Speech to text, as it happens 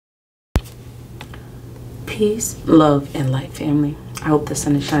Peace, love, and light, family. I hope the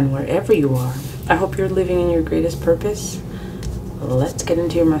sun is shining wherever you are. I hope you're living in your greatest purpose. Let's get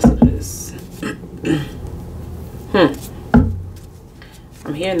into your messages.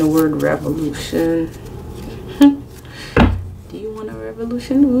 I'm hearing the word revolution. Do you want a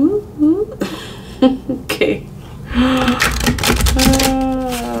revolution? Woo, woo. Okay.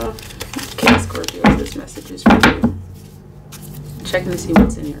 Okay, Scorpio, this message is for you. Checking to see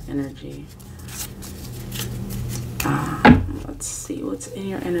what's in your energy. Let's see what's in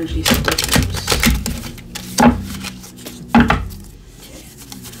your energy, Scorpios. Okay.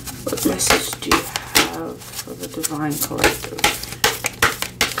 What message do you have for the Divine Collective?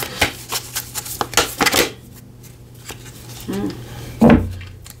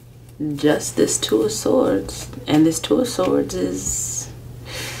 Just this Two of Swords. And this Two of Swords is...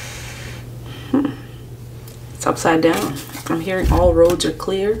 it's upside down. I'm hearing all roads are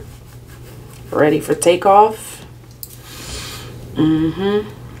clear. Ready for takeoff.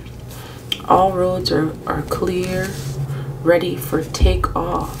 All roads are clear. Ready for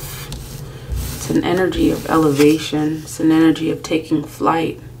takeoff. It's an energy of elevation. It's an energy of taking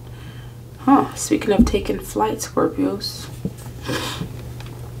flight. Speaking of taking flight, Scorpios.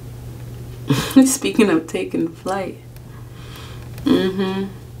 Speaking of taking flight. Y'all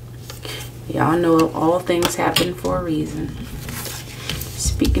know all things happen for a reason.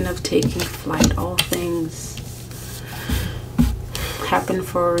 Speaking of taking flight, all things happen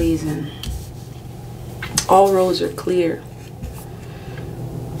for a reason. All roads are clear.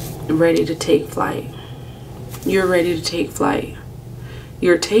 Ready to take flight. You're ready to take flight.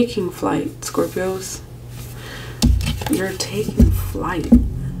 You're taking flight, Scorpios. You're taking flight.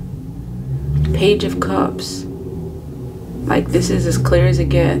 Page of Cups. Like, this is as clear as it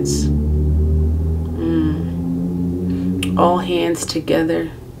gets. All hands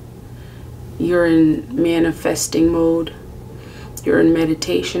together. You're in manifesting mode. You're in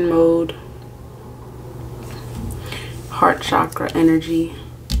meditation mode. Heart chakra energy.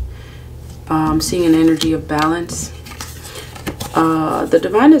 Seeing an energy of balance. The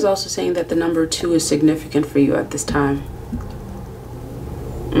Divine is also saying that the number 2 is significant for you at this time.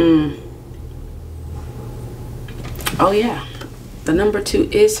 Oh yeah, the number 2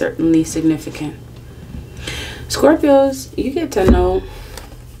 is certainly significant. Scorpios, you get to know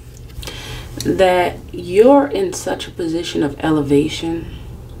that you're in such a position of elevation.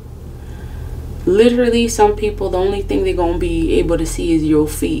 Literally, some people, the only thing they're going to be able to see is your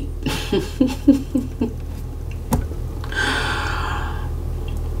feet.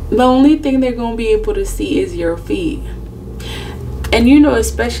 The only thing they're going to be able to see is your feet. And you know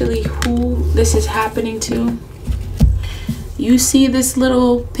especially who this is happening to. You see this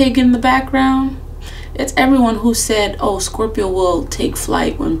little pig in the background? It's everyone who said, oh, Scorpio will take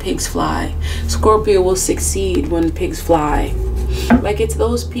flight when pigs fly. Scorpio will succeed when pigs fly. Like, it's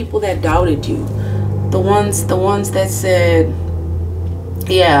those people that doubted you. The ones that said,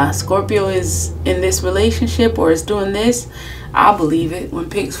 yeah, Scorpio is in this relationship or is doing this. I'll believe it when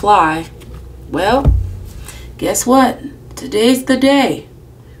pigs fly. Well, guess what? Today's the day.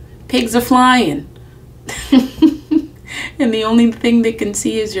 Pigs are flying. And the only thing they can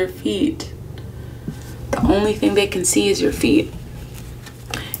see is your feet. The only thing they can see is your feet.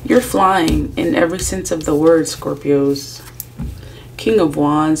 You're flying in every sense of the word, Scorpios. King of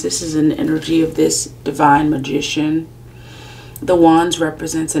Wands. This is an energy of this divine magician. The Wands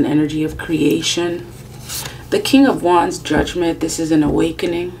represents an energy of creation. The King of Wands, judgment. This is an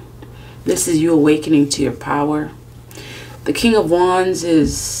awakening. This is you awakening to your power. The King of Wands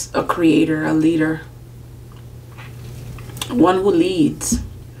is a creator, a leader. One who leads.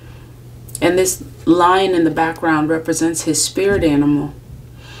 And this lion in the background represents his spirit animal.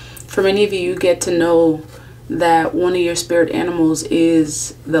 For many of you, you get to know that one of your spirit animals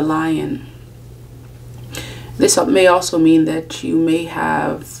is the lion. This may also mean that you may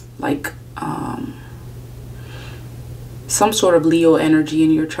have like some sort of Leo energy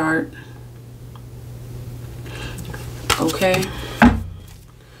in your chart. Okay.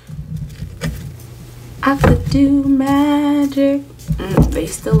 I could do magic. They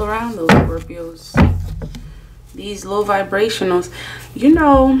still around, those Scorpios. These low vibrationals. You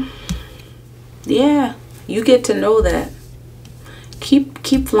know, yeah, you get to know that.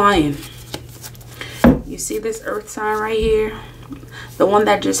 Keep flying. You see this earth sign right here? The one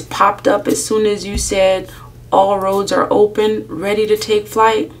that just popped up as soon as you said all roads are open, ready to take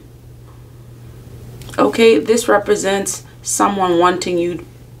flight. Okay, this represents someone wanting you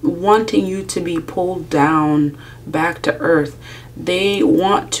to be pulled down back to earth. They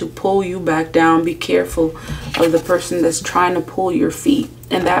want to pull you back down. Be careful of the person that's trying to pull your feet.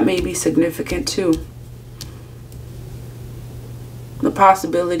 And that may be significant too.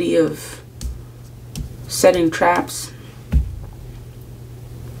 possibility of setting traps.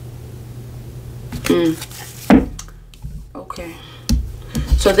 Okay.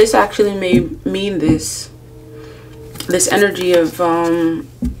 So this actually may mean this energy of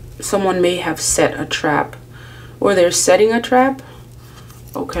someone may have set a trap, or they're setting a trap.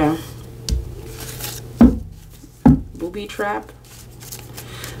 Okay. Booby trap.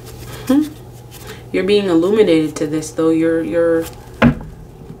 You're being illuminated to this, though. Your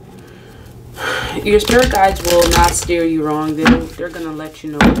spirit guides will not steer you wrong. They're gonna let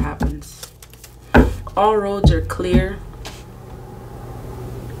you know what happens. All roads are clear.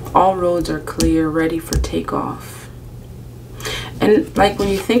 All roads are clear, ready for takeoff. And like when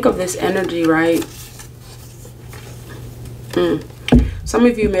you think of this energy, right? Some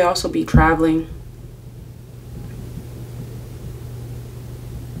of you may also be traveling.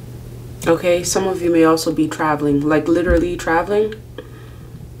 Okay, some of you may also be traveling, like literally traveling.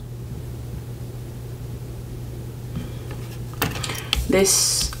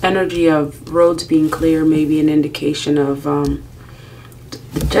 This energy of roads being clear may be an indication of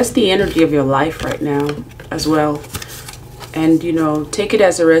just the energy of your life right now as well. And you know, take it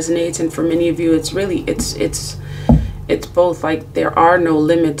as it resonates. And for many of you, it's really it's both. Like, there are no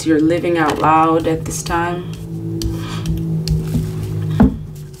limits. You're living out loud at this time.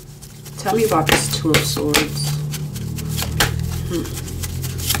 Tell me about this Two of Swords.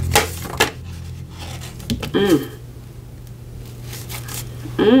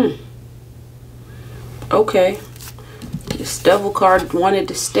 Okay. This Devil card wanted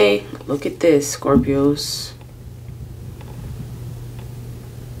to stay. Look at this, Scorpios.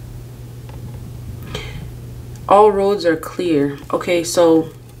 All roads are clear. Okay, so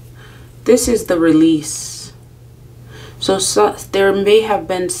this is the release. So there may have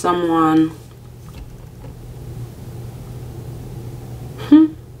been someone.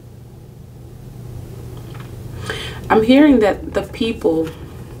 I'm hearing that the people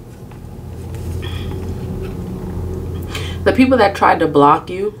that tried to block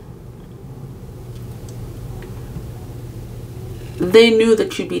you, they knew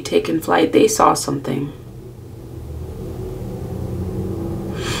that you'd be taking flight. They saw something.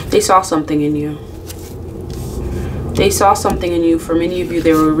 They saw something in you. They saw something in you. For many of you,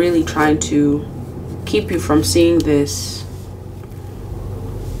 they were really trying to keep you from seeing this.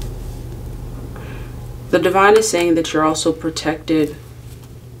 The divine is saying that you're also protected,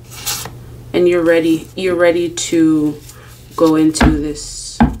 and you're ready to go into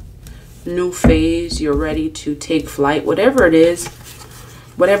this new phase. You're ready to take flight, whatever it is,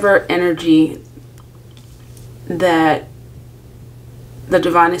 whatever energy that the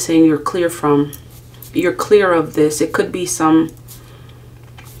divine is saying you're clear from. You're clear of this. It could be some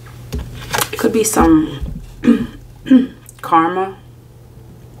karma.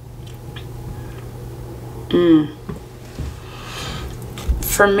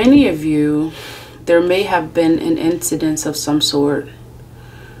 For many of you, there may have been an incident of some sort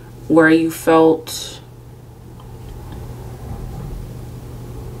where you felt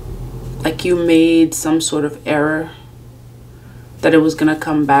like you made some sort of error, that it was going to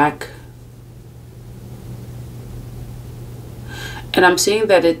come back. And I'm seeing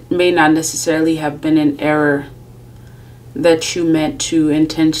that it may not necessarily have been an error that you meant to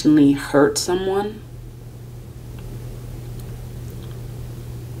intentionally hurt someone.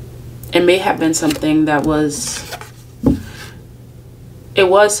 It may have been something that was,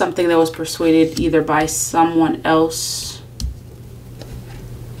 something that was persuaded either by someone else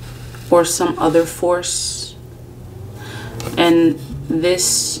or some other force. And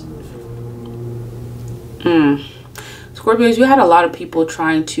this, Scorpios, you had a lot of people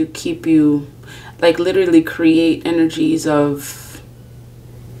trying to keep you, like literally create energies of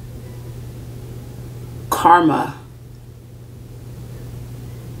karma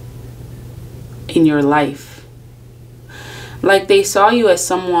in your life. Like, they saw you as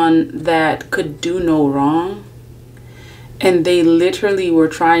someone that could do no wrong, and they literally were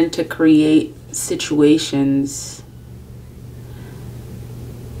trying to create situations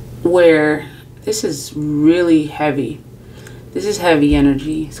where this is really heavy. This is heavy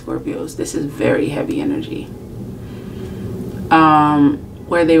energy, Scorpios. This is very heavy energy.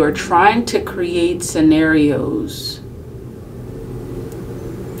 Where they were trying to create scenarios.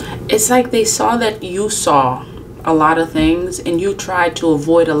 It's like they saw that you saw a lot of things, and you tried to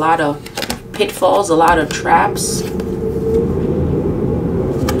avoid a lot of pitfalls, a lot of traps.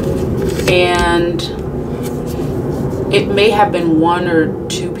 And it may have been one or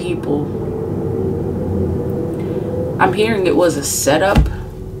two people. I'm hearing it was a setup.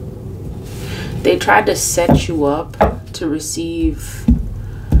 They tried to set you up to receive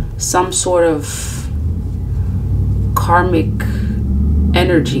some sort of karmic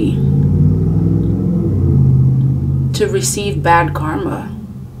energy, to receive bad karma.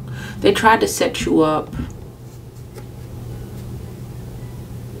 They tried to set you up.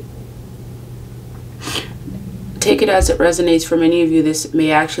 Take it as it resonates. For many of you, this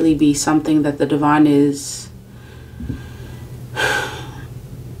may actually be something that the divine is...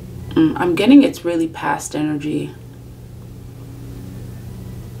 I'm getting it's really past energy.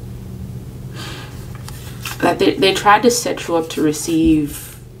 That they tried to set you up to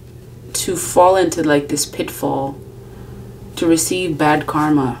receive, to fall into like this pitfall, to receive bad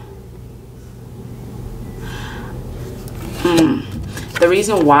karma. The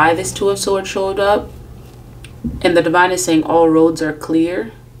reason why this Two of Swords showed up, and the divine is saying all roads are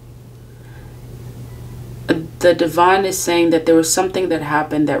clear. The divine is saying that there was something that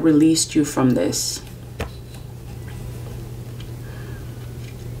happened that released you from this.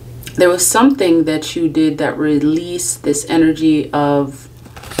 There was something that you did that released this energy of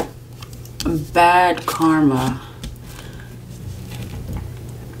bad karma.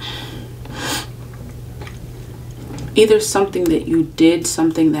 Either something that you did,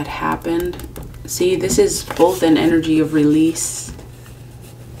 something that happened. See, this is both an energy of release.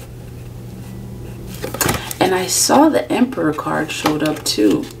 And I saw the Emperor card showed up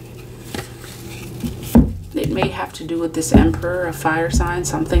too. It may have to do with this Emperor, a fire sign,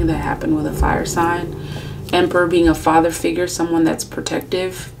 something that happened with a fire sign. Emperor being a father figure, someone that's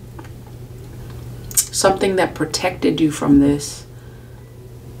protective. Something that protected you from this.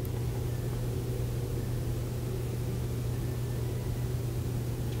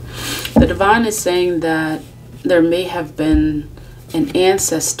 The divine is saying that there may have been an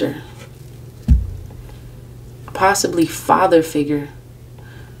ancestor, possibly father figure,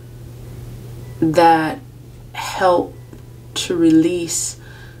 that helped to release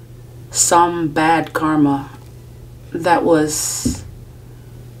some bad karma that was,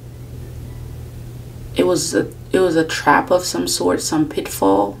 it was a trap of some sort, some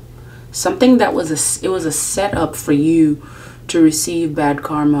pitfall, something that was it was a setup for you to receive bad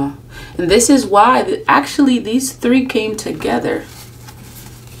karma. And this is why actually these three came together.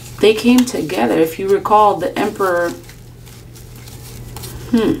 They came together. If you recall, the Emperor,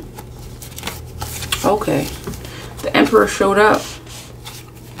 okay, the Emperor showed up.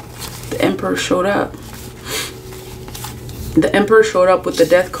 The Emperor showed up. The Emperor showed up with the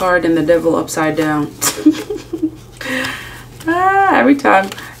Death card and the Devil upside down. Every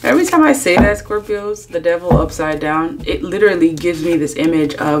time I say that, Scorpios, the Devil upside down, it literally gives me this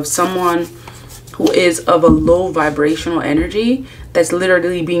image of someone who is of a low vibrational energy that's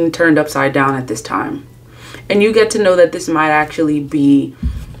literally being turned upside down at this time. And you get to know that this might actually be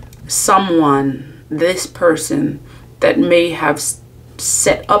someone, this person, that may have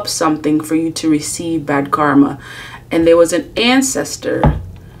set up something for you to receive bad karma. And there was an ancestor,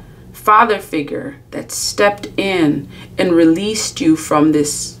 father figure, that stepped in and released you from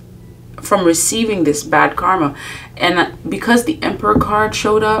this, from receiving this bad karma. And because the Emperor card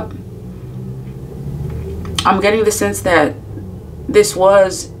showed up, I'm getting the sense that this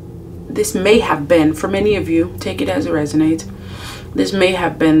may have been, for many of you, take it as it resonates, this may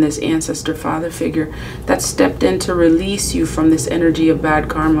have been this ancestor father figure that stepped in to release you from this energy of bad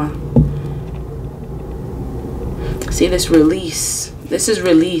karma. See, this release. This is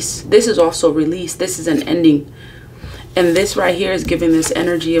release. This is also release. This is an ending. And this right here is giving this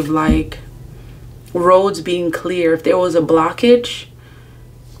energy of like roads being clear. If there was a blockage,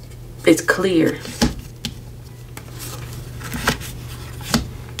 it's clear.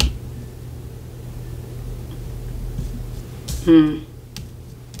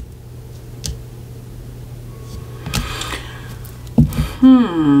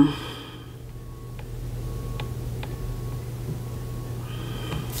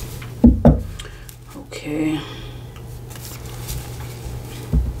 Okay.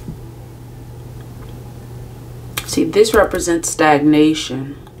 See, this represents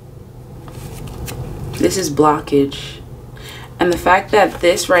stagnation. This is blockage. And the fact that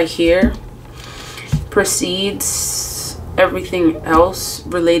this right here precedes everything else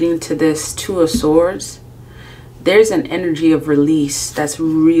relating to this Two of Swords, there's an energy of release that's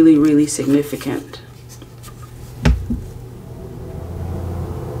really, really significant.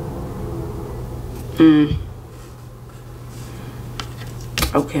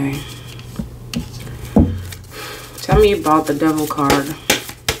 Okay. Tell me about the Devil card.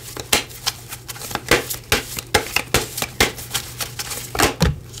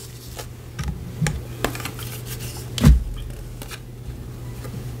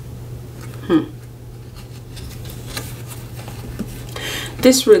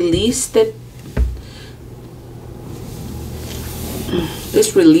 this release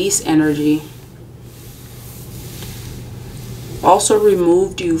energy also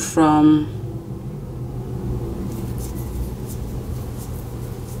removed you from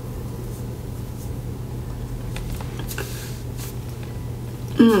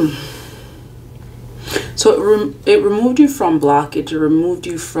so it removed you from blockage. It removed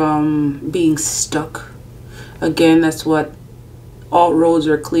you from being stuck. Again, that's what all roads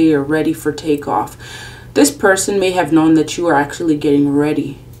are clear, ready for takeoff. This person may have known that you are actually getting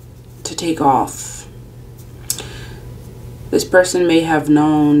ready to take off. This person may have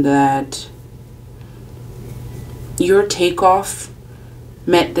known that your takeoff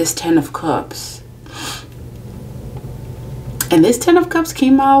met this 10 of Cups. And this 10 of Cups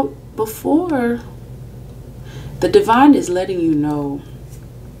came out before. The divine is letting you know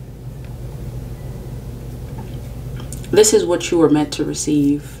this is what you were meant to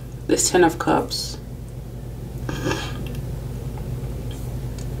receive. This 10 of Cups.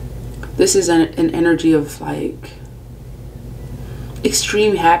 This is an energy of like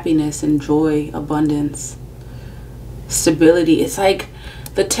extreme happiness and joy, abundance, stability. It's like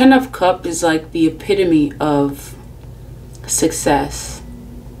the 10 of Cups is like the epitome of success.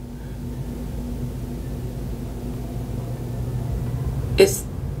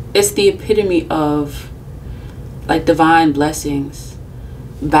 It's the epitome of like divine blessings,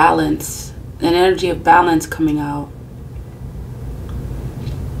 balance, an energy of balance coming out.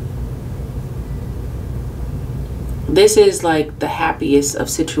 This is like the happiest of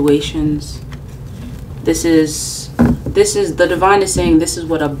situations. This is the divine is saying this is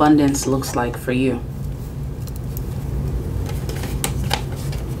what abundance looks like for you.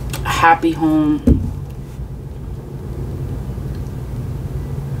 A happy home.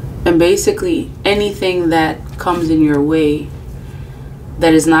 And basically anything that comes in your way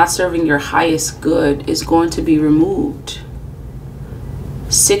that is not serving your highest good is going to be removed.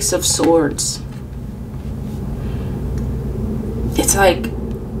 6 of Swords. It's like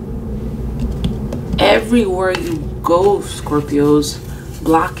everywhere you go, Scorpios,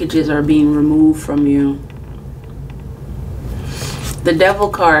 blockages are being removed from you. The Devil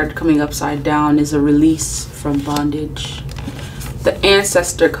card coming upside down is a release from bondage. The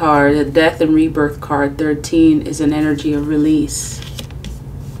Ancestor card, the Death and Rebirth card, 13, is an energy of release.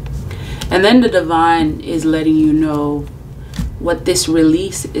 And then the divine is letting you know what this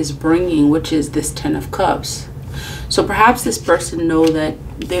release is bringing, which is this 10 of Cups. So perhaps this person know that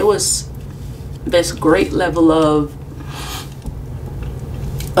there was this great level of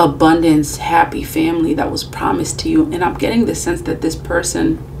abundance, happy family that was promised to you. And I'm getting the sense that this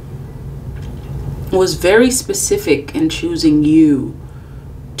person was very specific in choosing you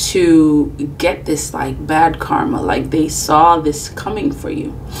to get this like bad karma. Like they saw this coming for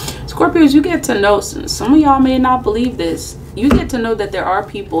you. Scorpios, you get to know, some of y'all may not believe this, you get to know that there are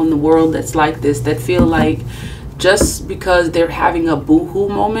people in the world that's like this, that feel like just because they're having a boohoo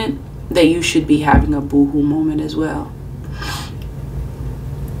moment, that you should be having a boohoo moment as well.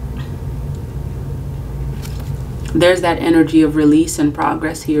 There's that energy of release and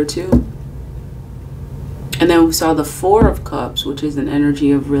progress here too. And then we saw the 4 of Cups, which is an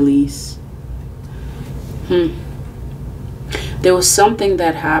energy of release. There was something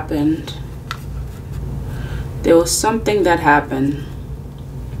that happened. There was something that happened.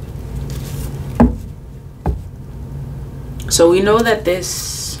 So we know that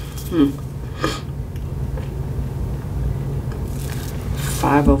this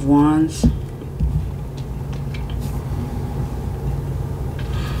 5 of Wands.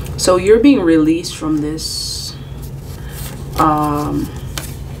 So you're being released from this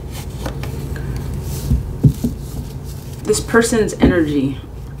this person's energy,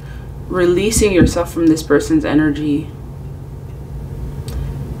 releasing yourself from this person's energy.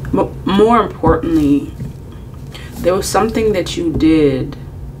 But more importantly, there was something that you did.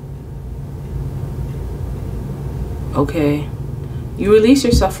 Okay, you release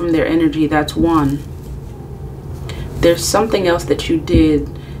yourself from their energy. That's one. There's something else that you did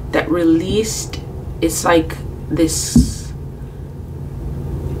that released. It's like this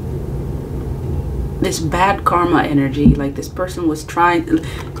bad karma energy. Like this person was trying.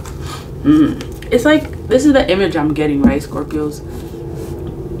 It's like, this is the image I'm getting, right, Scorpios?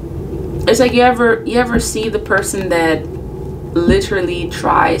 It's like you ever see the person that literally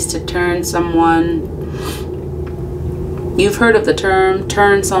tries to turn someone. You've heard of the term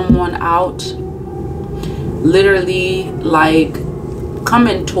turn someone out. Literally like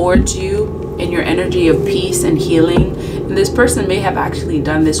coming towards you in your energy of peace and healing, This person may have actually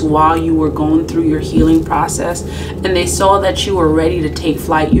done this while you were going through your healing process, and they saw that you were ready to take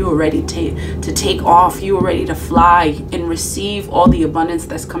flight, you were ready to take off, you were ready to fly and receive all the abundance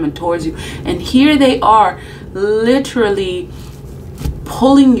that's coming towards you. And here they are, literally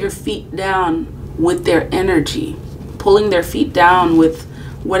pulling your feet down with their energy, pulling their feet down with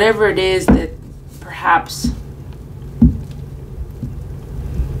whatever it is that perhaps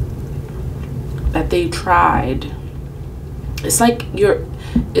that they tried. It's like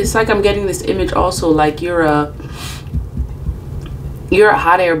I'm getting this image also, like you're a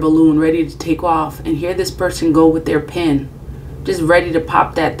hot air balloon ready to take off, and here this person go with their pen, just ready to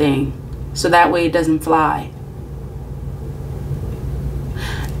pop that thing so that way it doesn't fly.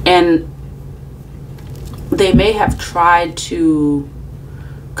 And they may have tried to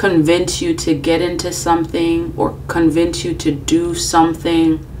convince you to get into something or convince you to do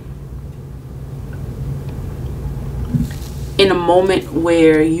something in a moment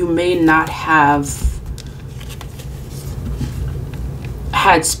where you may not have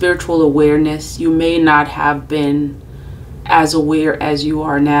had spiritual awareness. You may not have been as aware as you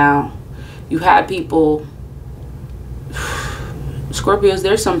are now. You had people, Scorpios,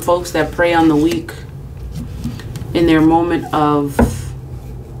 there's some folks that prey on the weak in their moment of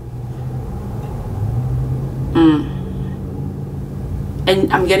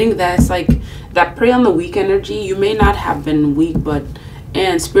and I'm getting that it's like that prey on the weak energy. You may not have been weak,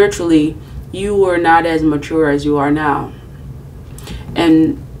 and spiritually you were not as mature as you are now,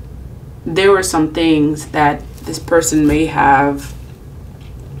 and there were some things that this person may have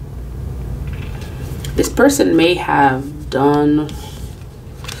done.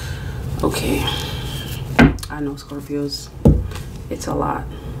 Okay, I know, Scorpios, it's a lot.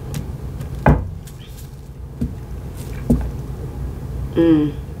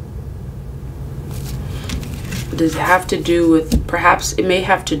 Does it have to do with, perhaps it may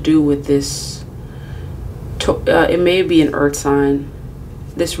have to do with this, it may be an earth sign.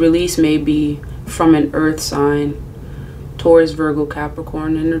 This release may be from an earth sign, Taurus, Virgo,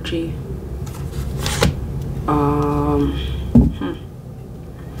 Capricorn energy.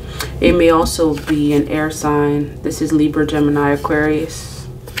 It may also be an air sign. This is Libra, Gemini, Aquarius,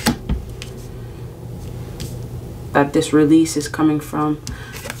 that this release is coming from.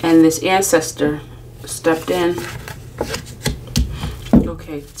 And this ancestor stepped in.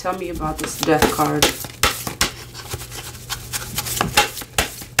 Okay, tell me about this death card.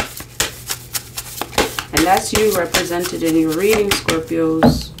 And that's you represented in your reading,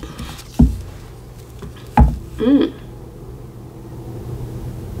 Scorpios.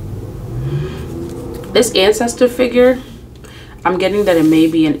 This ancestor figure, I'm getting that it may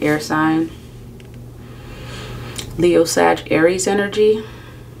be an air sign. Leo, Sag, Aries energy.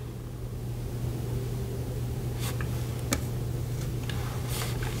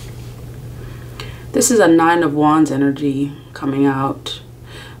 This is a 9 of Wands energy coming out.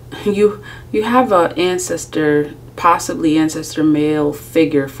 You have an ancestor, possibly ancestor male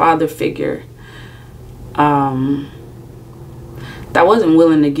figure, father figure, that wasn't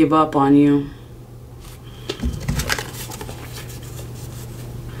willing to give up on you.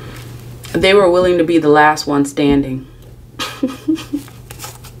 They were willing to be the last one standing.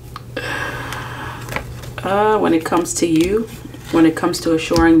 When it comes to you, when it comes to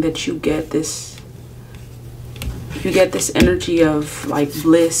assuring that you get this energy of like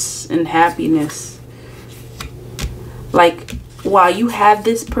bliss and happiness. Like while you had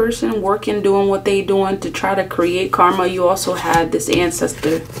this person working, doing what they doing to try to create karma, you also had this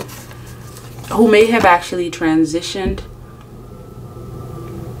ancestor who may have actually transitioned,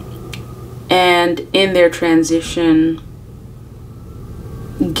 and in their transition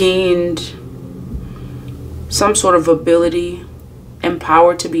gained some sort of ability and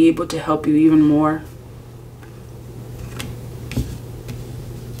power to be able to help you even more.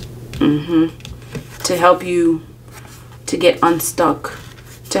 To help you to get unstuck,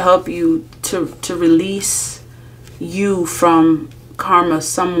 to help you to release you from karma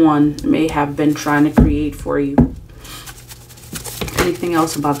someone may have been trying to create for you. Anything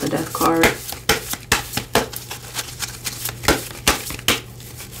else about the death card?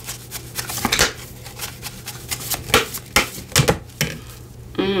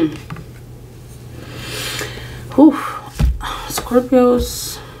 Whew.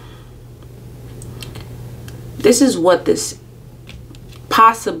 Scorpios, this is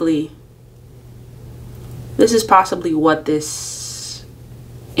possibly what this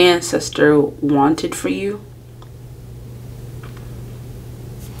ancestor wanted for you.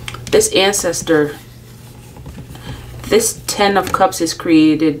 This ancestor, this 10 of Cups is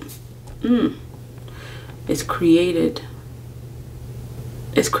created. It's created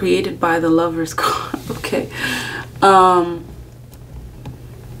It's created by the Lover's card. Okay.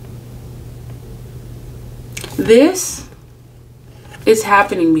 This is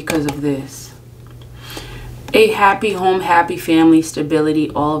happening because of this. A happy home, happy family, stability,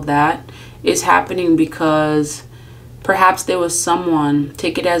 all of that is happening because perhaps there was someone,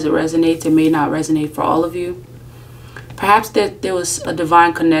 take it as it resonates, it may not resonate for all of you. Perhaps that there was a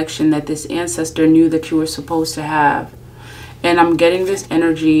divine connection that this ancestor knew that you were supposed to have. And I'm getting this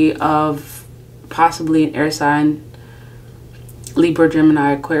energy of possibly an air sign, Libra,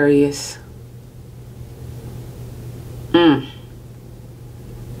 Gemini, Aquarius.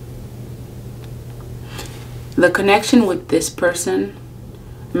 The connection with this person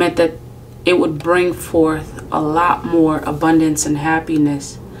meant that it would bring forth a lot more abundance and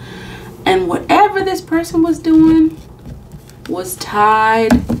happiness. And whatever this person was doing was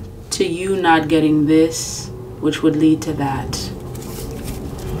tied to you not getting this, which would lead to that.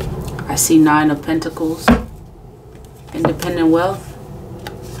 I see 9 of Pentacles, independent wealth.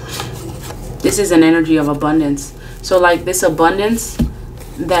 This is an energy of abundance. So like this abundance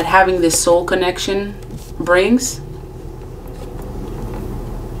that having this soul connection brings,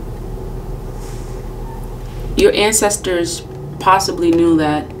 your ancestors possibly knew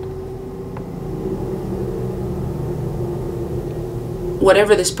that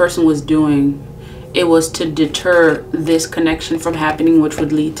whatever this person was doing, it was to deter this connection from happening, which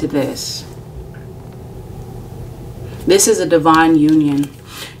would lead to this. This is a divine union.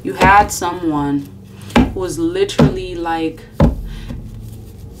 You had someone who was literally like,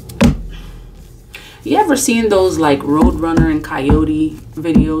 you ever seen those like Roadrunner and Coyote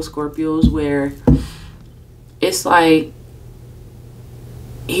videos, Scorpios, where it's like,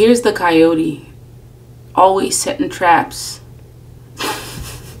 here's the coyote always setting traps.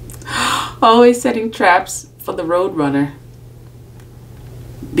 Always setting traps for the Roadrunner.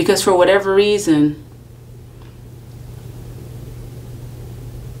 Because for whatever reason,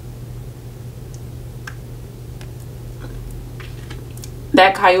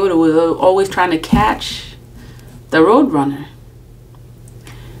 that coyote was always trying to catch the Roadrunner.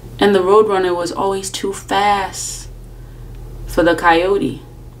 And the Roadrunner was always too fast for the coyote.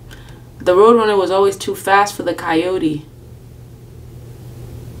 The Roadrunner was always too fast for the coyote.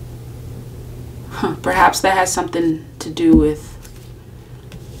 Perhaps that has something to do with,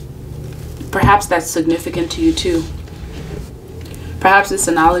 perhaps that's significant to you too. Perhaps this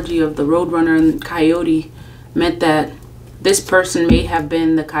analogy of the Roadrunner and coyote meant that this person may have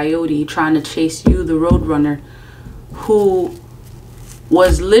been the coyote trying to chase you, the Roadrunner, who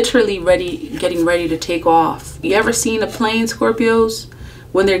was literally getting ready to take off. You ever seen a plane, Scorpios?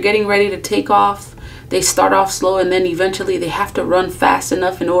 When they're getting ready to take off, they start off slow and then eventually they have to run fast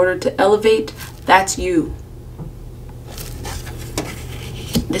enough in order to elevate. That's you.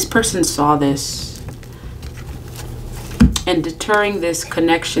 This person saw this. And deterring this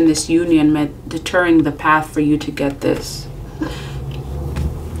connection, this union, meant deterring the path for you to get this.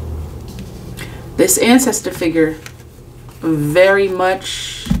 This ancestor figure, very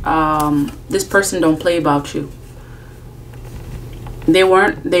much, this person don't play about you. They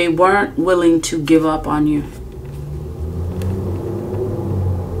weren't willing to give up on you.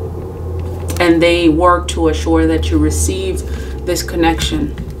 And they worked to assure that you receive this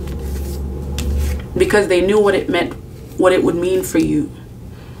connection. Because they knew what it meant, what it would mean for you.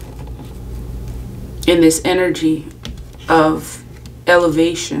 In this energy of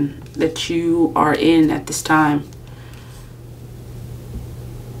elevation that you are in at this time.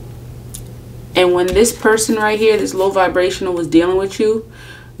 And when this person right here, this low vibrational, was dealing with you,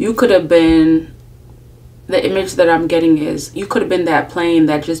 you could have been, the image that I'm getting is, you could have been that plane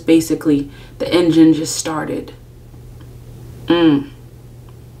that just basically, the engine just started. Your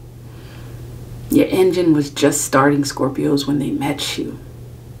engine was just starting, Scorpios, when they met you.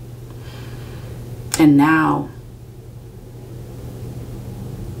 And now,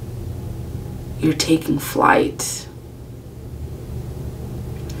 you're taking flight.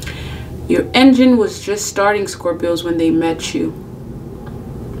 Your engine was just starting, Scorpios, when they met you.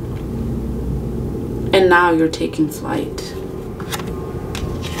 And now you're taking flight.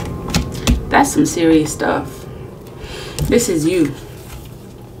 That's some serious stuff. This is you.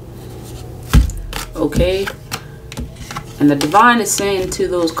 Okay? And the divine is saying to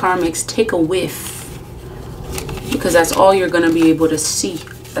those karmics, take a whiff. Because that's all you're going to be able to see.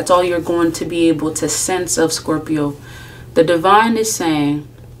 That's all you're going to be able to sense of, Scorpio. The divine is saying,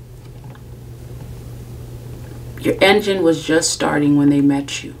 your engine was just starting when they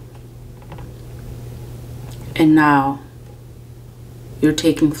met you. And now, you're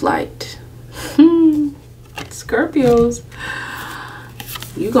taking flight. Scorpios.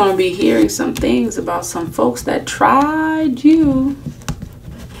 You're going to be hearing some things about some folks that tried you.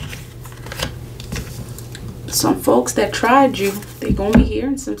 Some folks that tried you. They're going to be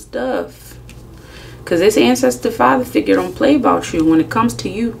hearing some stuff. Because this ancestor father figure don't play about you when it comes to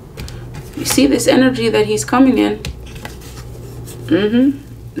you. You see this energy that he's coming in?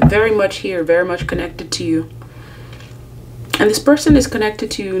 Very much here. Very much connected to you. And this person is connected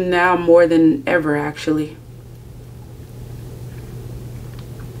to you now more than ever, actually.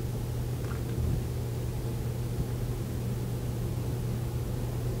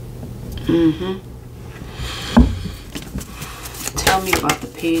 Tell me about the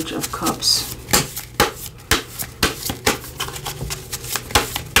Page of Cups.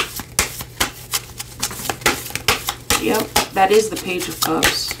 Yep, that is the Page of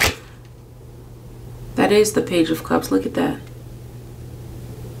Cups. That is the Page of Cups. Look at that.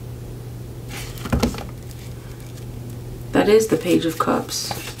 That is the Page of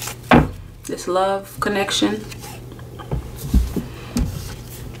Cups. This love connection.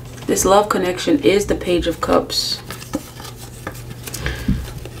 This love connection is the Page of Cups.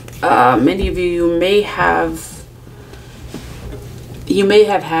 Many of you may have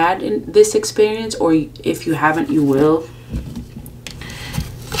had this experience, or if you haven't, you will.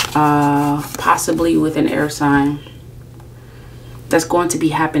 Possibly with an air sign. That's going to be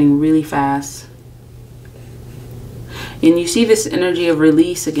happening really fast. And you see this energy of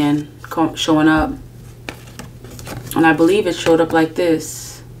release again showing up. And I believe it showed up like this.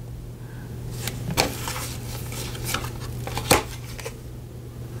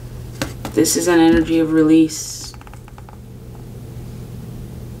 This is an energy of release.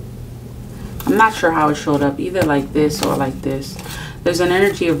 I'm not sure how it showed up, either like this or like this. There's an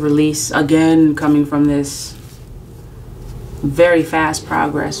energy of release again coming from this. Very fast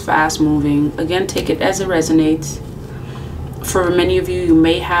progress, fast moving. Again, take it as it resonates. For many of you, you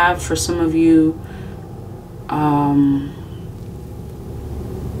may have. For some of you,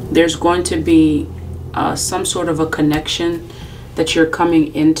 there's going to be some sort of a connection that you're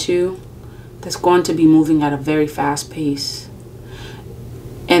coming into that's going to be moving at a very fast pace.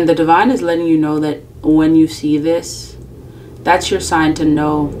 And the divine is letting you know that when you see this, that's your sign to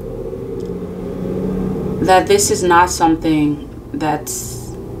know that this is not something that's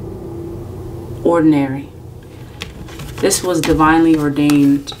ordinary. This was divinely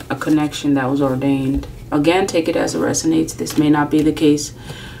ordained, a connection that was ordained. Again, take it as it resonates. This may not be the case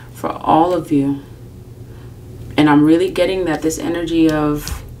for all of you. And I'm really getting that this energy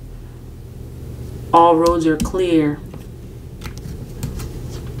of all roads are clear,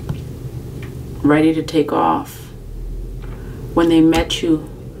 ready to take off. When they met you,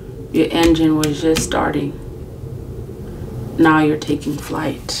 your engine was just starting. Now you're taking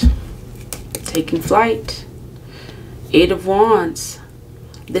flight. Taking flight. 8 of Wands.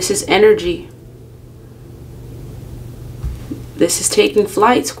 This is energy. This is taking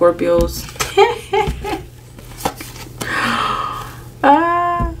flight, Scorpios.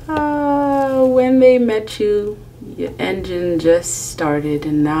 When they met you, your engine just started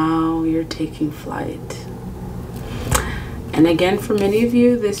and now you're taking flight. And again, for many of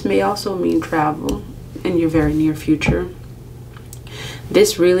you, this may also mean travel in your very near future.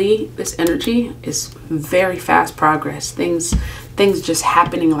 This energy is very fast progress. Things just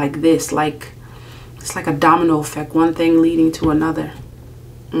happening like this, like it's like a domino effect, one thing leading to another.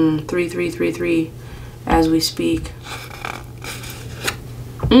 3333 as we speak.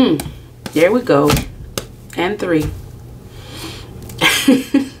 There we go. And 3.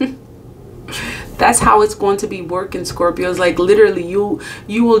 That's how it's going to be working, Scorpios. Like literally, you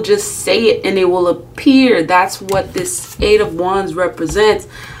will just say it and it will appear. That's what this 8 of Wands represents.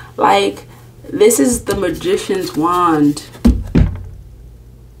 Like, this is the Magician's wand.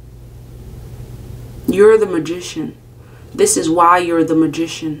 You're the magician. This is why you're the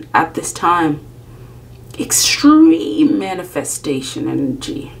magician at this time. Extreme manifestation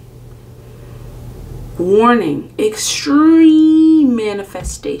energy. Warning, extreme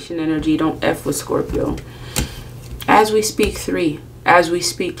manifestation energy. Don't F with Scorpio. As we speak, 3. As we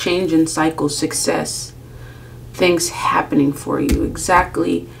speak, change in cycles, success. Things happening for you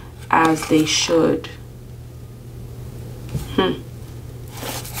exactly as they should.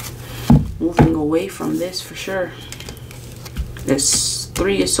 Moving away from this for sure. This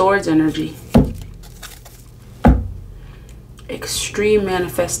 3 of Swords energy. Extreme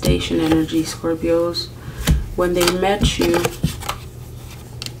manifestation energy, Scorpios. When they met you,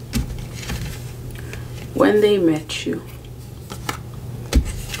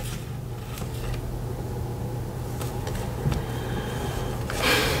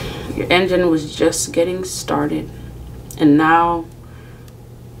 your engine was just getting started, and now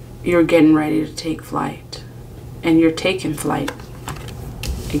you're getting ready to take flight. And you're taking flight.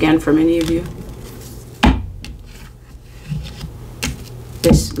 Again, for many of you,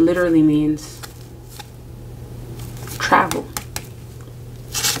 this literally means travel.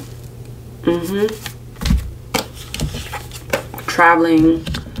 Traveling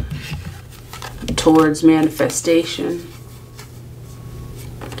towards manifestation.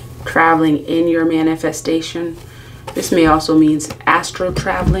 Traveling in your manifestation. This may also means astral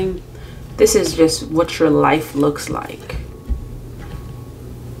traveling. This is just what your life looks like.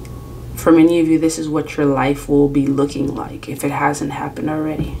 For many of you, this is what your life will be looking like if it hasn't happened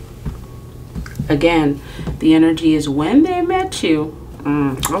already. Again, the energy is when they met you.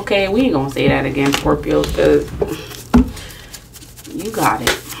 Okay, we ain't gonna say that again, Scorpio, because you got it.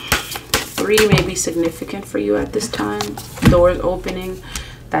 3 may be significant for you at this time. Doors opening.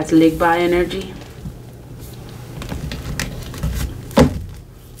 That's Ligba energy.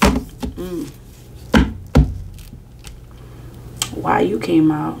 Why you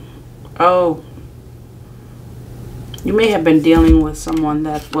came out? Oh, you may have been dealing with someone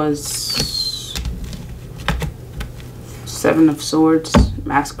that was 7 of Swords,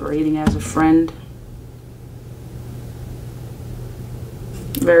 masquerading as a friend.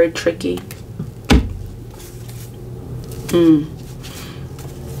 Very tricky.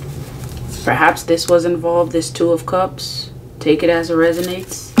 Perhaps this was involved, this 2 of Cups. Take it as it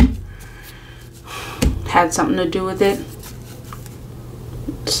resonates. Had something to do with it.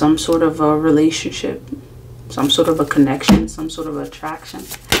 Some sort of a relationship, some sort of a connection, some sort of attraction.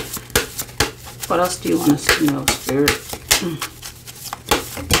 What else do you want us to know, Spirit?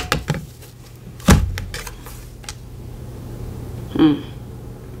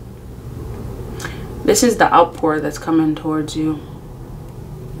 This is the outpour that's coming towards you.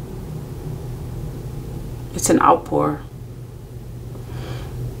 It's an outpour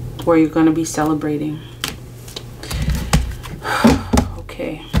where you're going to be celebrating.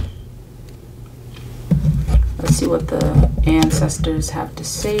 Okay. Let's see what the ancestors have to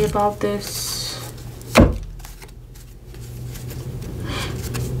say about this.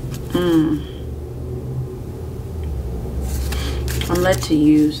 I'm led to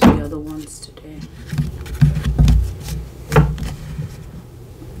use the other ones today.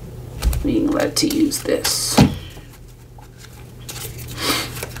 Being led to use this.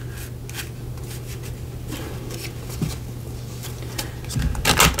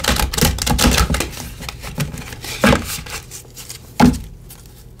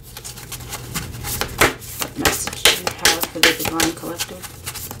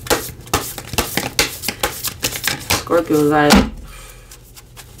 Scorpio was like,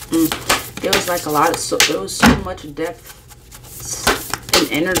 it was like a lot of, there was so much depth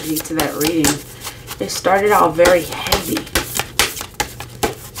and energy to that reading. It started out very heavy,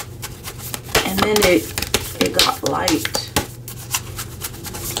 and then it got light.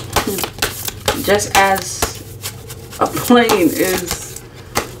 Just as a plane is,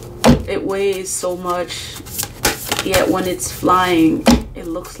 it weighs so much, yet when it's flying, it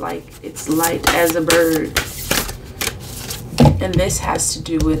looks like it's light as a bird. And this has to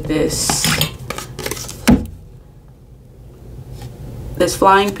do with this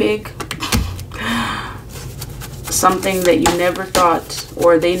flying pig. Something that you never thought,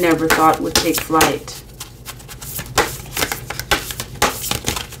 or they never thought, would take flight,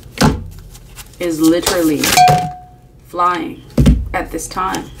 is literally flying at this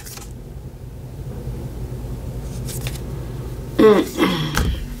time.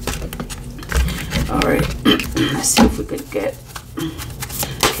 All right, let's see if we could get.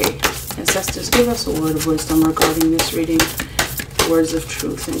 Okay, ancestors, give us a word of wisdom regarding this reading. Words of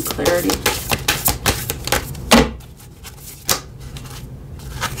truth and clarity.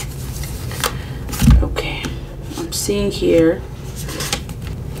 Okay, I'm seeing here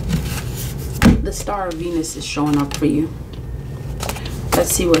the Star of Venus is showing up for you.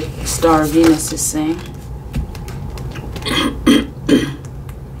 Let's see what Star of Venus is saying.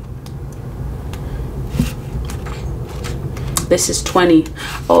 This is 20.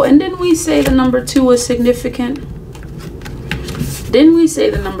 Oh, and didn't we say the number 2 was significant? Didn't we say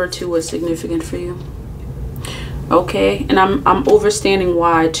the number 2 was significant for you? Okay, and I'm understanding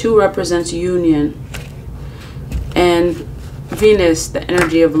why. 2 represents union. And Venus, the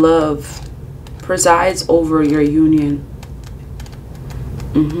energy of love, presides over your union.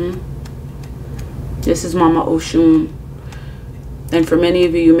 This is Mama Oshun. And for many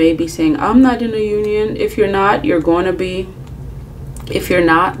of you, you may be saying, I'm not in a union. If you're not, you're going to be. If you're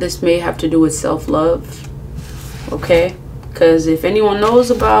not, this may have to do with self-love. Okay? Because if anyone knows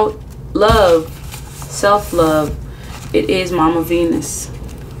about love, self-love, it is Mama Venus.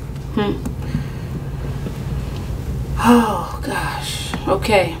 Oh gosh.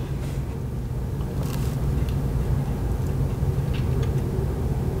 Okay.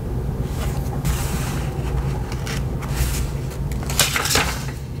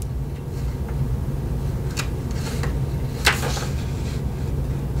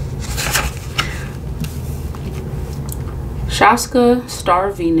 Shaska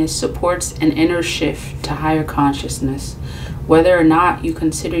star Venus supports an inner shift to higher consciousness. Whether or not you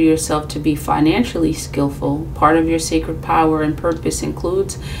consider yourself to be financially skillful, part of your sacred power and purpose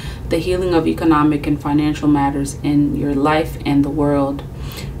includes the healing of economic and financial matters in your life and the world.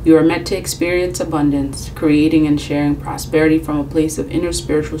 You are meant to experience abundance, creating and sharing prosperity from a place of inner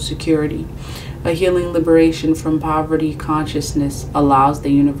spiritual security. A healing liberation from poverty consciousness allows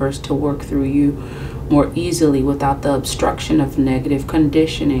the universe to work through you more easily without the obstruction of negative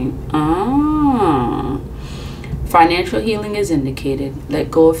conditioning. Financial healing is indicated.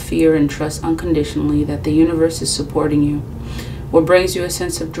 Let go of fear and trust unconditionally that the universe is supporting you. What brings you a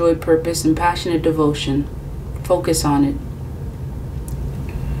sense of joy, purpose, and passionate devotion? Focus on it.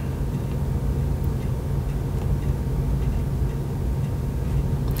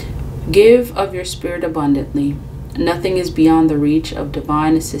 Give of your spirit abundantly. Nothing is beyond the reach of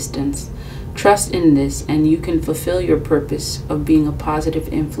divine assistance. Trust in this, and you can fulfill your purpose of being a positive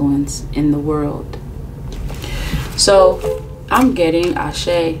influence in the world. So I'm getting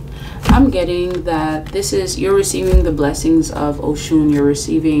Ashe. I'm getting that this is, you're receiving the blessings of Oshun. You're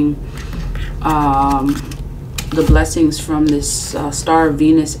receiving the blessings from this star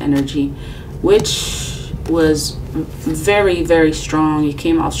Venus energy, which was very, very strong. It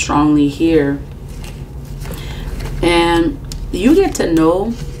came out strongly here. And you get to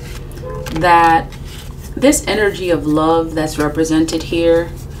know that this energy of love that's represented here,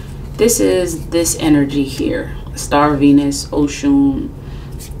 this is this energy here. Star Venus, Oshun,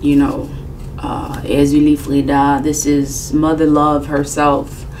 you know, Ezuli Frida, this is Mother Love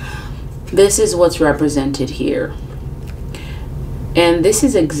herself. This is what's represented here. And this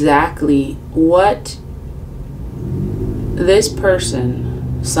is exactly what this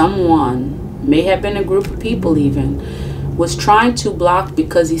person, someone, may have been a group of people even, was trying to block,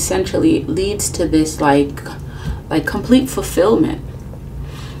 because essentially it leads to this like complete fulfillment.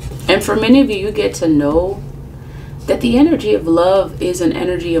 And for many of you, you get to know that the energy of love is an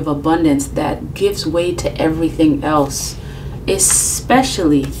energy of abundance that gives way to everything else,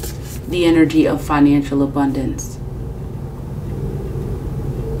 especially the energy of financial abundance.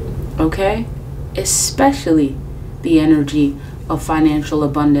 Okay? Especially the energy of financial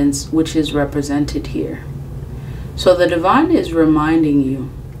abundance, which is represented here. So the divine is reminding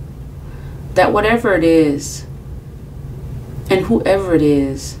you that whatever it is and whoever it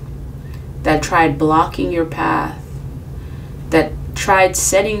is that tried blocking your path, that tried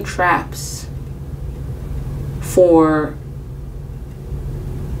setting traps for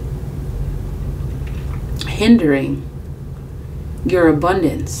hindering your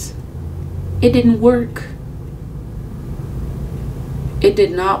abundance, it didn't work. It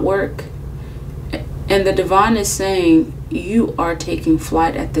did not work. And the divine is saying you are taking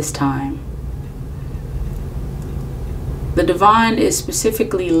flight at this time. The divine is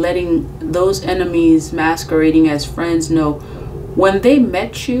specifically letting those enemies masquerading as friends know when they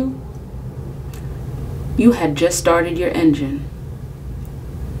met you, you had just started your engine.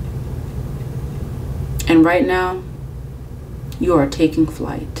 And right now, you are taking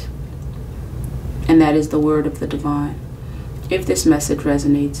flight. And that is the word of the divine. If this message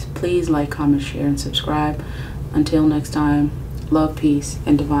resonates, please like, comment, share, and subscribe. Until next time, love, peace,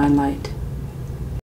 and divine light.